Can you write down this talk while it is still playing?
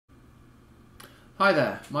Hi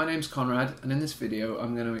there, my name's Conrad, and in this video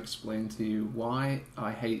I'm going to explain to you why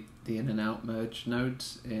I hate the in and out merge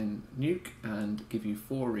nodes in Nuke and give you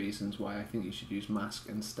 4 reasons why I think you should use mask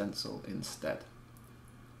and stencil instead.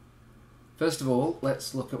 First of all,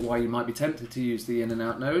 let's look at why you might be tempted to use the in and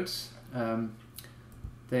out nodes.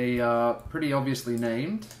 They are pretty obviously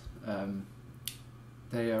named.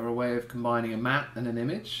 They are a way of combining a map and an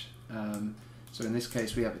image. So in this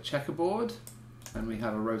case we have a checkerboard and we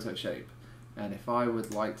have a rotor shape. And if I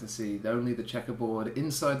would like to see only the checkerboard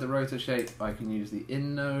inside the rotor shape, I can use the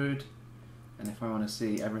in node. And if I want to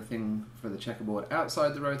see everything for the checkerboard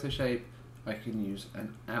outside the rotor shape, I can use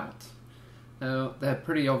an out. Now, they're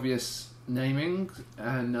pretty obvious naming,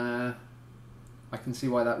 and I can see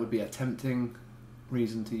why that would be a tempting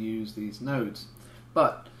reason to use these nodes.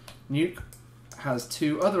 But Nuke has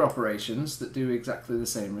 2 other operations that do exactly the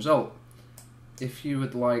same result. If you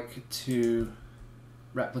would like to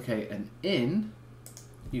replicate an in,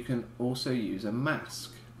 you can also use a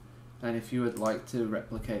mask. And if you would like to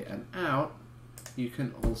replicate an out, you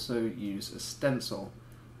can also use a stencil.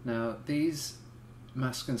 Now, these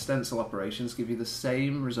mask and stencil operations give you the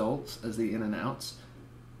same results as the in and outs,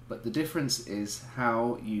 but the difference is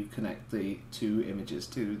how you connect the 2 images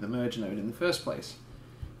to the merge node in the first place.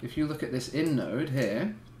 If you look at this in node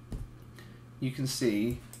here, you can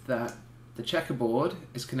see that the checkerboard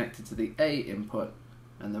is connected to the A input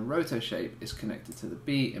and the rotor shape is connected to the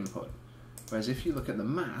B input. Whereas if you look at the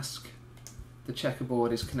mask, the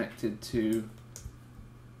checkerboard is connected to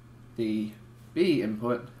the B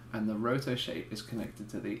input and the rotor shape is connected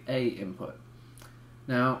to the A input.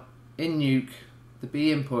 Now, in Nuke, the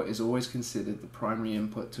B input is always considered the primary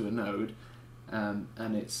input to a node, and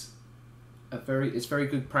it's very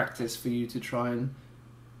good practice for you to try and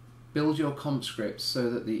build your comp scripts so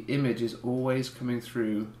that the image is always coming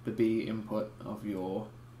through the B input of your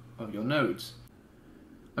nodes.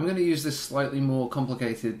 I'm going to use this slightly more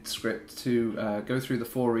complicated script to go through the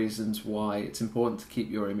 4 reasons why it's important to keep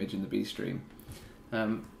your image in the B stream.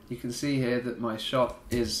 You can see here that my shot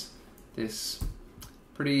is this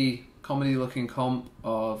pretty comedy looking comp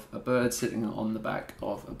of a bird sitting on the back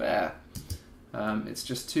of a bear. It's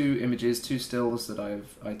just 2 images, 2 stills that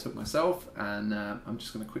I took myself, and I'm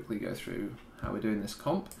just going to quickly go through how we're doing this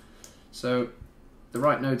comp. So the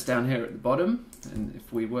right node's down here at the bottom, and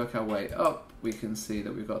if we work our way up, we can see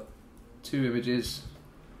that we've got 2 images,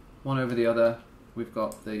 one over the other. We've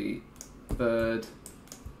got the bird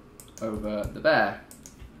over the bear,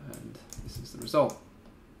 and this is the result.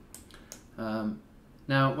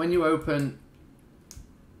 Now, when you open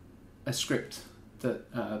a script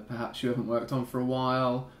that perhaps you haven't worked on for a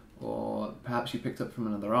while, or perhaps you picked up from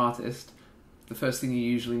another artist, the first thing you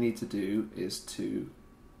usually need to do is to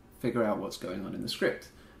figure out what's going on in the script.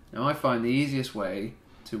 Now, I find the easiest way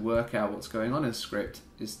to work out what's going on in a script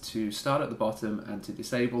is to start at the bottom and to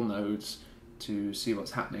disable nodes to see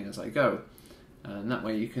what's happening as I go. And that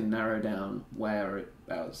way you can narrow down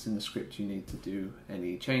whereabouts in the script you need to do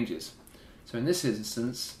any changes. So in this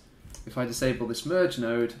instance, if I disable this merge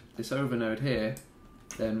node, this over node here,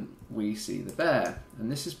 then we see the bear.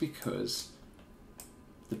 And this is because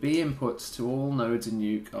the B inputs to all nodes in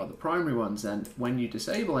Nuke are the primary ones, and when you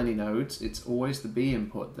disable any nodes, it's always the B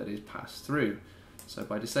input that is passed through. So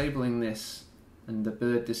by disabling this and the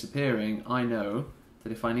bird disappearing, I know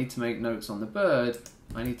that if I need to make notes on the bird,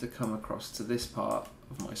 I need to come across to this part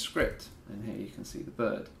of my script, and here you can see the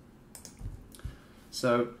bird.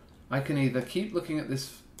 So I can either keep looking at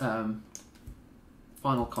this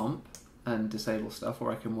final comp and disable stuff,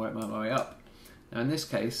 or I can work my way up. Now in this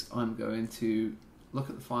case, I'm going to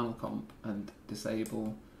look at the final comp and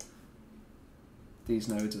disable these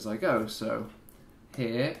nodes as I go. So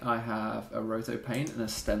here I have a roto paint and a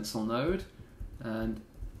stencil node, and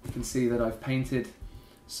you can see that I've painted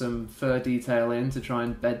some fur detail in to try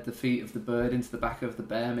and bed the feet of the bird into the back of the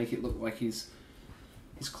bear, make it look like his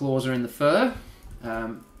claws are in the fur.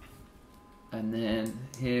 And then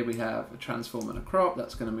here we have a transform and a crop.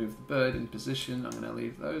 That's going to move the bird in position. I'm going to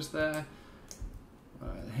leave those there.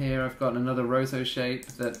 Here I've got another roto shape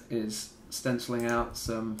that is stenciling out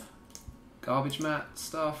some garbage mat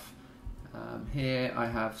stuff. Here I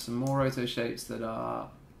have some more roto shapes that are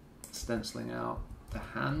stenciling out the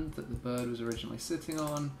hand that the bird was originally sitting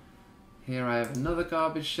on. Here I have another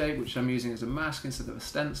garbage shape which I'm using as a mask instead of a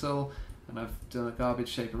stencil, and I've done a garbage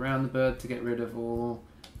shape around the bird to get rid of all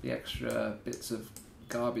the extra bits of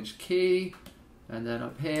garbage key. And then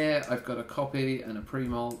up here I've got a copy and a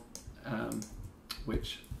pre-malt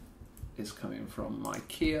which is coming from my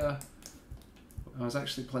Kia. I was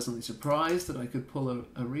actually pleasantly surprised that I could pull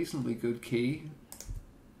a reasonably good key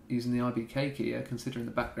using the IBK key, considering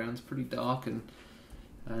the background's pretty dark and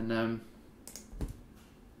and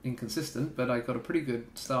inconsistent, but I got a pretty good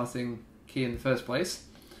starting key in the first place.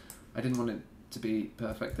 I didn't want it to be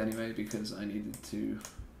perfect anyway because I needed to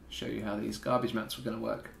show you how these garbage mats were going to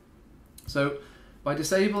work. So by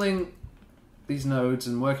disabling these nodes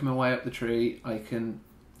and working my way up the tree, I can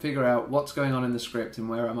figure out what's going on in the script and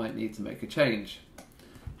where I might need to make a change.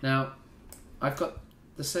 Now, I've got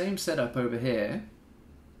the same setup over here,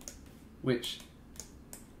 which,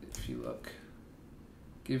 if you look,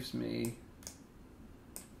 gives me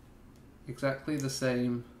exactly the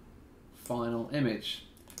same final image.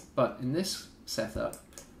 But in this setup,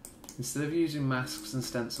 instead of using masks and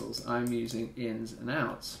stencils, I'm using ins and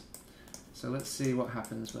outs. So let's see what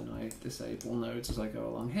happens when I disable nodes as I go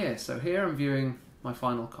along here. So here I'm viewing my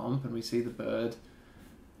final comp, and we see the bird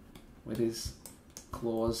with his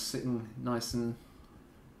claws sitting nice and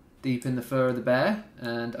deep in the fur of the bear,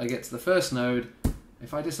 and I get to the first node.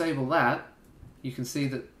 If I disable that, you can see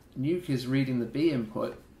that Nuke is reading the B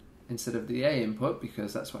input instead of the A input,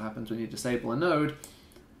 because that's what happens when you disable a node.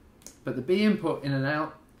 But the B input in and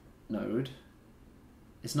out node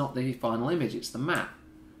is not the final image, it's the map.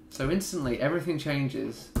 So instantly everything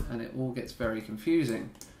changes and it all gets very confusing.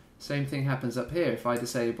 Same thing happens up here. If I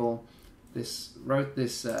disable this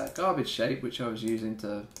garbage shape, which I was using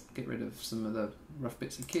to get rid of some of the rough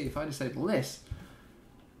bits of key, if I disable this,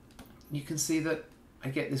 you can see that I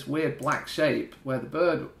get this weird black shape where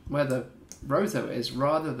the roto is,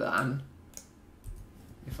 rather than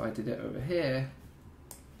if I did it over here,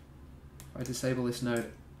 if I disable this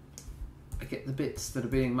node, I get the bits that are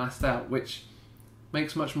being masked out, which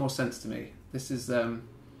makes much more sense to me. This is a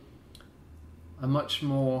much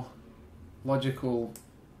more logical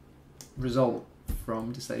result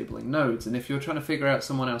from disabling nodes. And if you're trying to figure out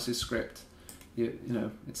someone else's script, you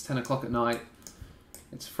know, it's 10 o'clock at night,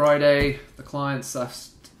 it's Friday, the client's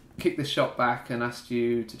kicked this shot back and asked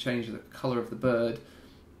you to change the colour of the bird,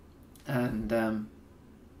 and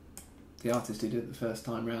the artist who did it the first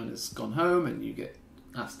time round has gone home, and you get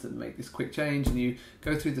asked to make this quick change, and you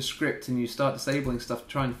go through the script and you start disabling stuff to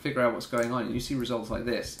try and figure out what's going on, and you see results like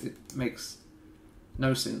this. It makes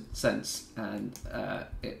no sense, and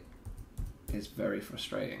it is very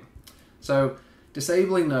frustrating. So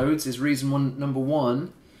disabling nodes is reason number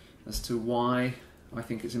one as to why I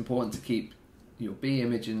think it's important to keep your B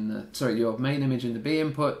image in the your main image in the B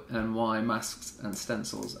input, and why masks and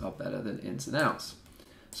stencils are better than ins and outs.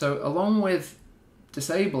 So along with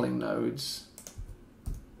disabling nodes,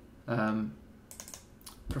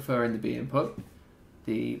 preferring the B input,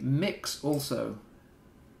 the mix also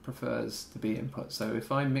prefers the B input. So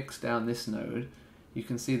if I mix down this node, you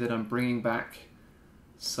can see that I'm bringing back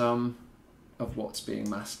some of what's being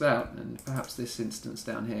masked out, and perhaps this instance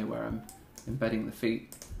down here where I'm embedding the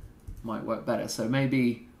feet might work better. So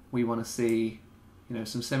maybe we want to see, you know,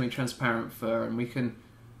 some semi-transparent fur, and we can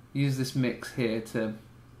use this mix here to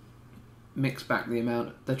mix back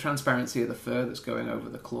the transparency of the fur that's going over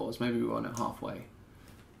the claws. Maybe we want it halfway.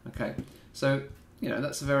 Okay, so you know,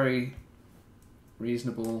 that's a very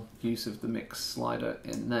reasonable use of the mix slider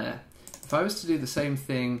in there. If I was to do the same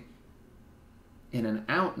thing in an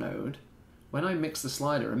out node, when I mix the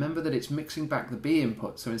slider, remember that it's mixing back the B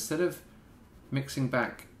input. So instead of mixing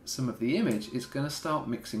back some of the image, it's going to start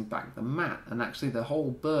mixing back the matte, and actually the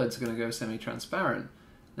whole bird's going to go semi-transparent.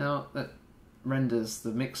 Now that renders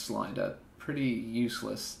the mix slider pretty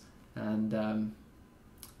useless, and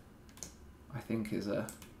I think is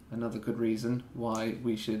another good reason why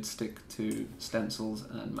we should stick to stencils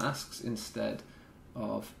and masks instead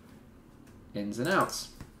of ins and outs.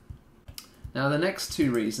 Now the next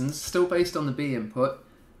two reasons, still based on the B input,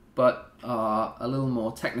 but are a little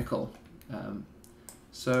more technical.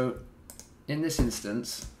 So in this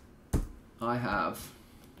instance, I have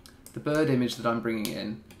the bird image that I'm bringing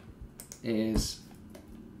in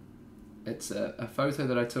it's a photo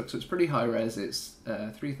that I took, so it's pretty high res. It's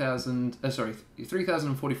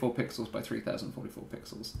 3044 pixels by 3044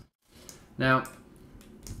 pixels. Now,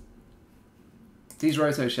 these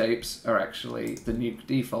roto shapes are actually the Nuke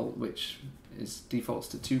default, which defaults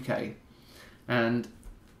to 2K. And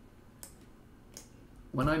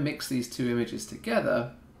when I mix these two images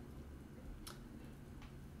together,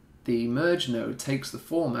 the merge node takes the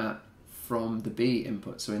format from the B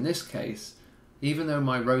input. So in this case, even though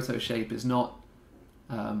my roto shape is not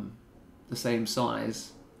the same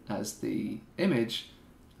size as the image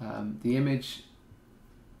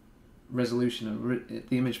resolution of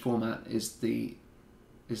the image format is the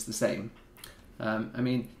same. I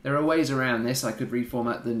mean, there are ways around this. I could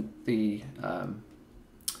reformat the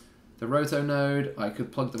roto node. I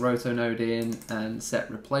could plug the roto node in and set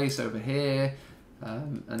replace over here.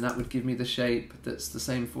 and that would give me the shape that's the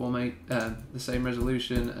same format, the same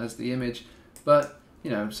resolution as the image. But you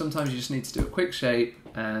know, sometimes you just need to do a quick shape,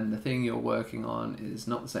 and the thing you're working on is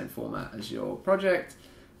not the same format as your project.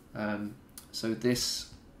 So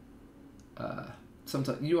this,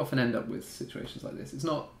 sometimes you often end up with situations like this. It's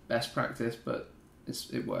not best practice, but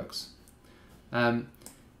it works.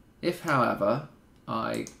 If, however,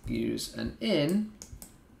 I use an in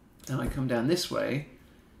and I come down this way,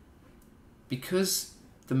 because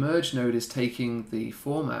the merge node is taking the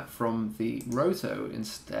format from the roto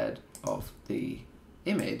instead of the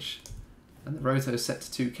image, and the roto is set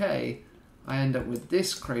to 2K, I end up with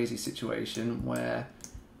this crazy situation where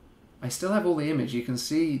I still have all the image. You can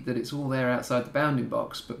see that it's all there outside the bounding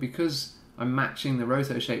box, but because I'm matching the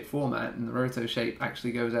roto shape format and the roto shape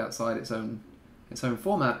actually goes outside its own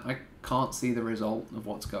format, I can't see the result of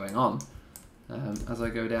what's going on. As I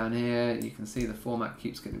go down here, you can see the format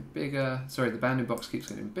keeps getting bigger. Sorry, the bounding box keeps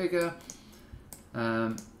getting bigger.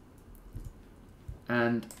 And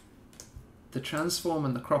the transform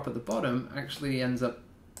and the crop at the bottom actually ends up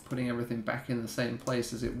putting everything back in the same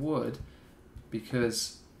place as it would,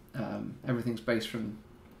 because everything's based from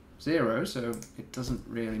 0, so it doesn't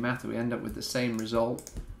really matter. We end up with the same result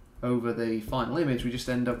over the final image. We just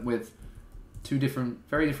end up with two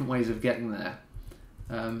very different ways of getting there.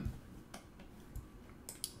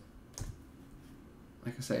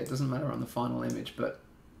 Like I say, it doesn't matter on the final image, but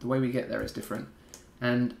the way we get there is different.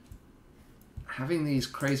 And having these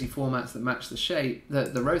crazy formats that match the shape,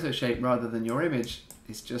 the roto shape rather than your image,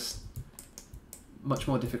 is just much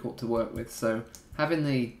more difficult to work with. So having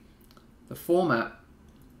the format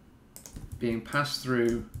being passed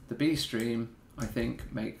through the B stream, I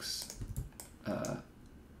think, makes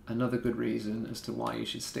another good reason as to why you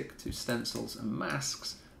should stick to stencils and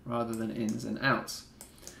masks rather than ins and outs.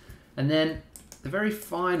 And then the very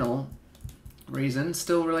final reason,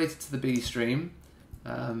 still related to the B stream,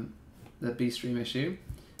 the B stream issue,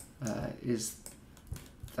 is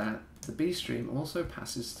that the B stream also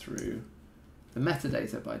passes through the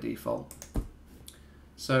metadata by default.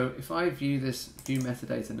 So if I view this view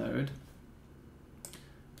metadata node,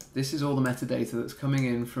 this is all the metadata that's coming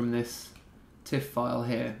in from this TIFF file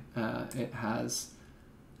here. It has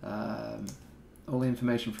all the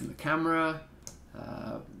information from the camera,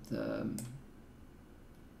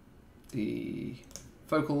 the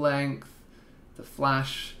focal length, the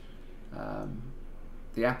flash,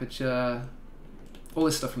 the aperture, all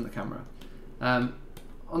this stuff from the camera.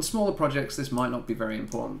 On smaller projects this might not be very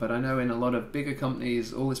important, but I know in a lot of bigger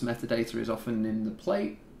companies all this metadata is often in the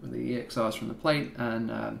plate, with the EXRs from the plate,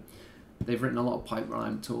 and they've written a lot of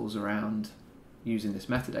pipeline tools around using this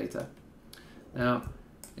metadata. Now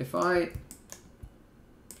if I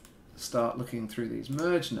start looking through these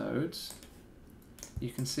merge nodes, you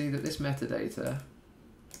can see that this metadata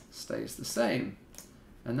stays the same,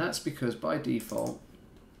 and that's because by default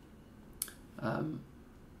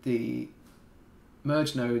the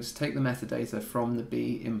merge nodes take the metadata from the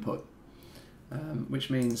B input, which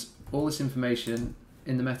means all this information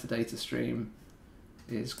in the metadata stream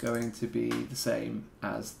is going to be the same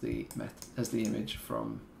as the image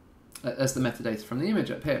from as the metadata from the image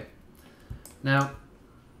up here. Now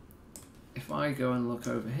if I go and look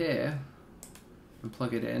over here and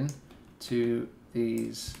plug it in to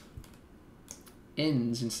these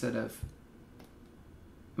ins instead of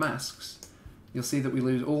masks, you'll see that we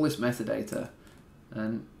lose all this metadata,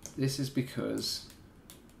 and this is because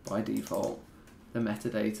by default the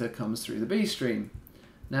metadata comes through the B stream.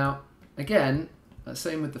 Now again,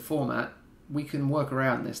 same with the format, we can work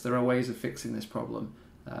around this. There are ways of fixing this problem.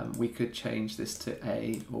 We could change this to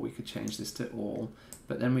A, or we could change this to all,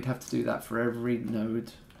 but then we'd have to do that for every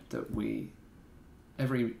node that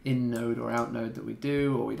every in node or out node that we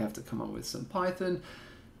do, or we'd have to come up with some Python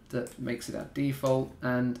that makes it our default,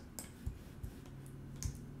 and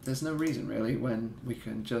there's no reason really when we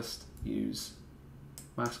can just use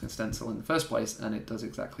mask and stencil in the first place and it does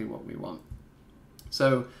exactly what we want.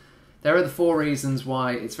 So there are the 4 reasons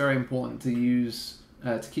why it's very important to use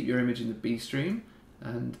to keep your image in the B stream,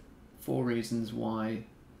 and 4 reasons why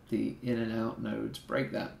the in and out nodes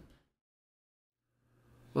break that.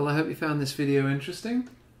 Well, I hope you found this video interesting.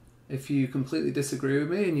 If you completely disagree with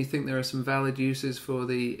me and you think there are some valid uses for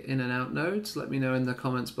the in and out nodes, let me know in the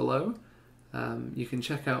comments below. You can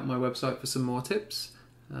check out my website for some more tips.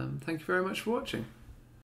 Thank you very much for watching.